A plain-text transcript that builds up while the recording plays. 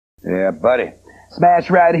Yeah, buddy. Smash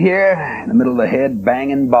right here in the middle of the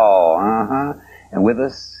head-banging ball. And with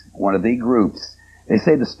us, one of the groups. They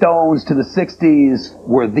say the Stones to the 60s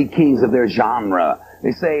were the kings of their genre.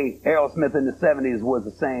 They say Aerosmith in the 70s was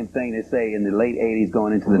the same thing. They say in the late 80s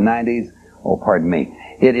going into the 90s. Oh, pardon me.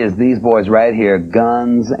 It is these boys right here,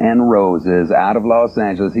 Guns N' Roses, out of Los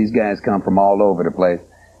Angeles. These guys come from all over the place.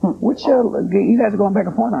 Which, you guys are going back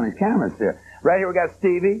and forth on these cameras there. Right here we got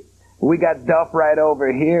Stevie. We got Duff right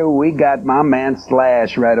over here. We got my man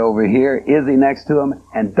Slash right over here. Izzy next to him.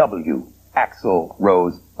 And W, Axl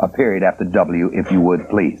Rose, a period after W, if you would,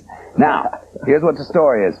 please. Now, here's what the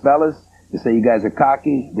story is, fellas. They say you guys are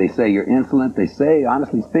cocky. They say you're insolent. They say,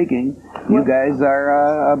 honestly speaking, you guys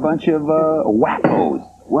are a bunch of wackos.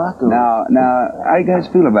 Wackos. Now, how you guys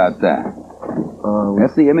feel about that?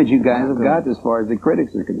 That's the image you guys have got as far as the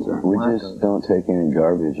critics are concerned. We just don't take any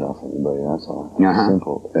garbage off anybody, that's all. It's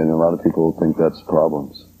simple. And a lot of people think that's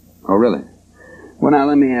problems. Oh, really? Well, now,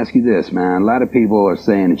 let me ask you this, man. A lot of people are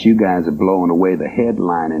saying that you guys are blowing away the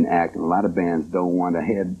headlining act, and a lot of bands don't want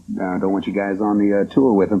you guys on the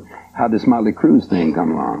tour with them. How'd this Motley Crue thing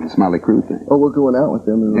come along, the Motley Crue thing? Oh, we're going out with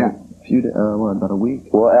them in about a week.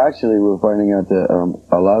 Well, actually, we're finding out that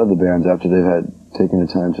a lot of the bands, after they've had taken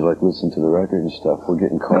the time to listen to the record and stuff, we're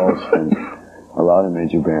getting calls from a lot of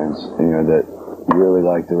major bands, that really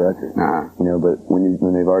like the record. But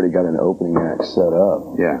when they've already got an opening act set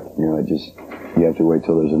up, you have to wait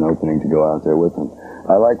till there's an opening to go out there with them.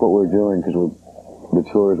 I like what we're doing because the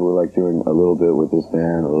tours we're doing a little bit with this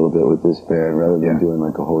band, a little bit with this band, rather than doing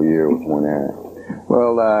a whole year with one act.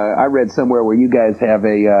 Well, I read somewhere where you guys have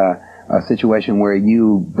a situation where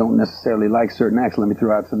you don't necessarily like certain acts. Let me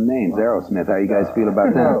throw out some names. Aerosmith, how you guys feel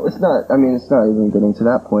about that? No, it's not. I mean, it's not even getting to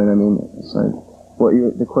that point. I mean, it's like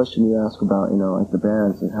the question you ask about, the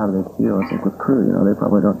bands and how do they feel. It's like with Crew, they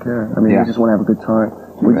probably don't care. I mean, they just want to have a good time.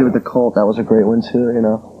 We did with the Cult. That was a great one too.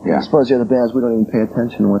 As far as the other bands, we don't even pay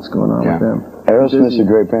attention to what's going on with them. Aerosmith's a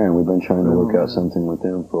great band. We've been trying to work out something with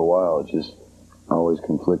them for a while. It's just always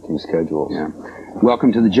conflicting schedules.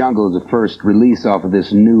 Welcome to the Jungle is the first release off of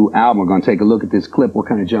this new album. We're going to take a look at this clip. What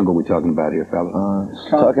kind of jungle are we talking about here, fellas?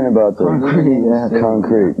 Talking about the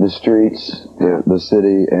concrete, the streets, the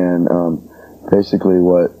city, and basically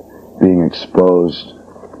what being exposed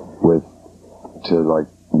to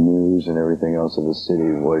news and everything else of the city,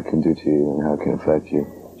 what it can do to you and how it can affect you.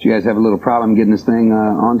 Do you guys have a little problem getting this thing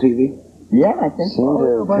on TV? Yeah, I think so. Seems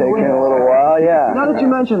to have taken a little while, Now that you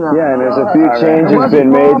mention that. Yeah, and there's a few changes been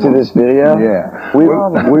made to this video.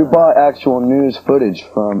 We bought actual news footage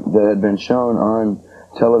that had been shown on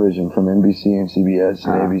television from NBC and CBS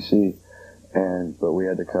and ABC, but we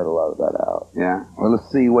had to cut a lot of that out. Well, let's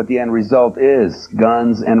see what the end result is.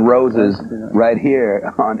 Guns N' Roses right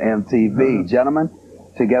here on MTV. Gentlemen,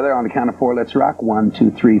 together on the count of 4, let's rock. 1,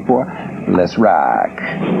 2, 3, 4. Let's rock.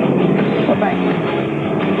 Well, thank you.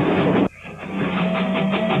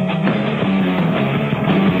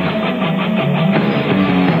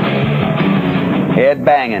 Head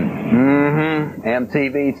banging.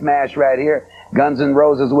 MTV smash right here. Guns N'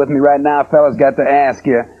 Roses with me right now. Fellas, got to ask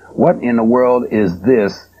you, what in the world is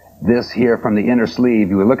this here from the inner sleeve?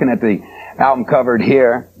 You were looking at the album covered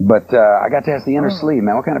here, but I got to ask the inner sleeve,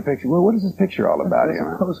 man. What kind of picture? What is this picture all about here,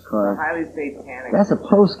 man? That's a postcard. Highly satanic. That's a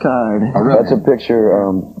postcard. Oh, really? That's a picture.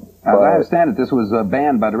 As I understand it, this was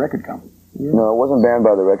banned by the record company. No, it wasn't banned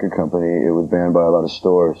by the record company. It was banned by a lot of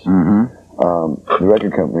stores. The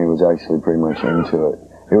record company was actually pretty much into it.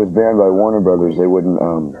 It was banned by Warner Brothers. They wouldn't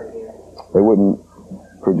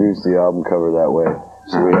produce the album cover that way.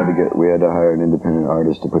 So we had to hire an independent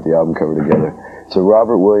artist to put the album cover together. It's a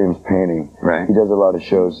Robert Williams painting. Right. He does a lot of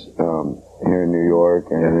shows here in New York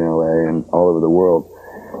and in LA and all over the world.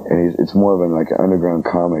 And it's more of an underground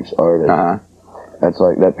comics artist.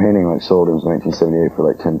 That painting sold in 1978 for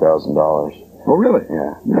 $10,000. Oh, really?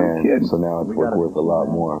 Yeah. No kidding. So now it's worth a lot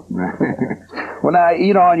more. Well, now,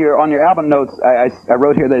 on your album notes, I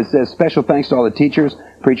wrote here that it says, special thanks to all the teachers,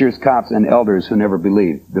 preachers, cops, and elders who never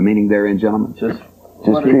believed. The meaning therein, gentlemen?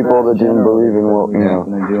 Just people that didn't believe in what, So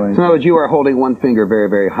in other words, you are holding one finger very,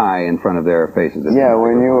 very high in front of their faces. When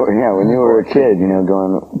you were a kid,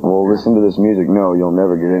 going, well, listen to this music. No, you'll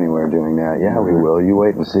never get anywhere doing that. Yeah, we will. You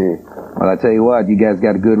wait and see. Well, I tell you what, you guys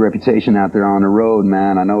got a good reputation out there on the road,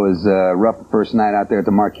 man. I know it was rough the first night out there at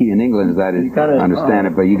the Marquee in England, as I understand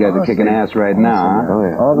it, but you guys are kicking ass right now, huh? Oh,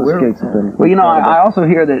 yeah. All the skates have been... Well, I also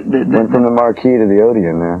hear that... Went from the Marquee to the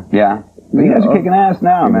Odeon there. Yeah. Well, you guys are kicking ass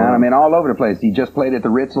now, man. I mean, all over the place. You just played at the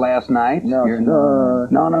Ritz last night. No,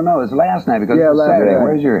 it's last night because it's Saturday.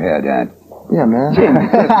 Where's your head at? Yeah, man. I'm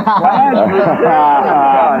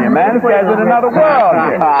telling you, man, this guy's in another world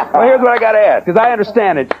here. Well, here's what I got to ask, because I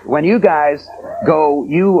understand it. When you guys go,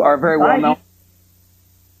 you are very well known.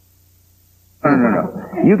 No.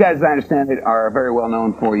 You guys, I understand it, are very well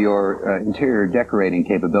known for your interior decorating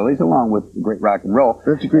capabilities, along with great rock and roll.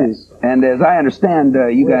 5 degrees. And as I understand,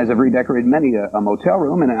 you guys have redecorated many a motel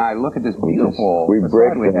room, and I look at this beautiful we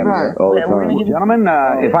break we have here. all the time. Gentlemen,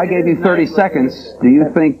 if I gave you 30 seconds, do you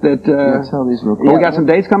think that... Let's tell these real quick. we got some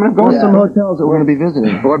dates coming up? Go Some hotels that we're going to be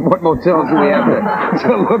visiting. What motels do we have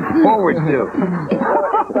to look forward to?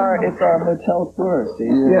 It's our motel tour, see?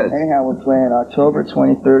 Yes. Anyhow, we're playing October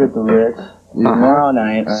 23rd at the Ritz. Tomorrow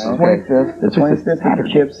night. Okay. 25th. The 25th at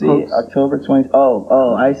Poughkeepsie. October 20th.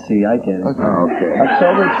 Oh, I see. I get it. Okay.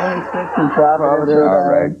 October 26th in Providence.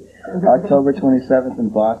 All right. October 27th in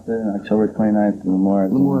Boston. And October 29th in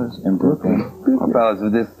Lemoore in Brooklyn. Well, fellas,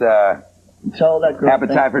 with this Tell that girl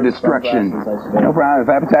appetite for destruction. No problem. If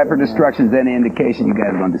appetite for destruction is any indication, you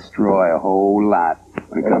guys are going to destroy a whole lot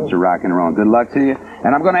when it comes to rock and roll. Good luck to you.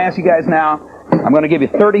 And I'm going to ask you guys now, I'm going to give you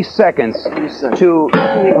 30 seconds to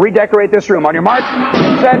redecorate this room. On your march,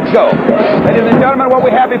 set, go. Ladies and gentlemen, what we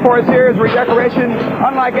have before us here is redecoration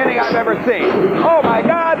unlike any I've ever seen. Oh my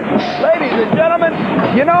God, ladies and gentlemen,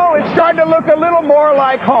 you know, it's starting to look a little more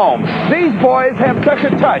like home. These boys have such a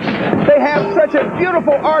touch. They have such a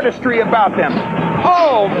beautiful artistry about them.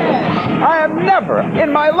 Oh, I have never in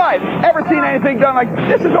my life ever seen anything done like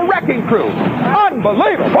this. This is a wrecking crew.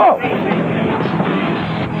 Unbelievable.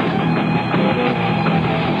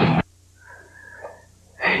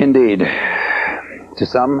 Indeed. To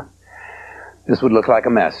some, this would look like a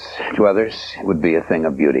mess. To others, it would be a thing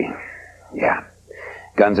of beauty. Yeah.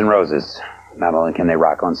 Guns N' Roses. Not only can they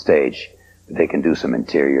rock on stage, but they can do some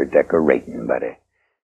interior decorating, buddy.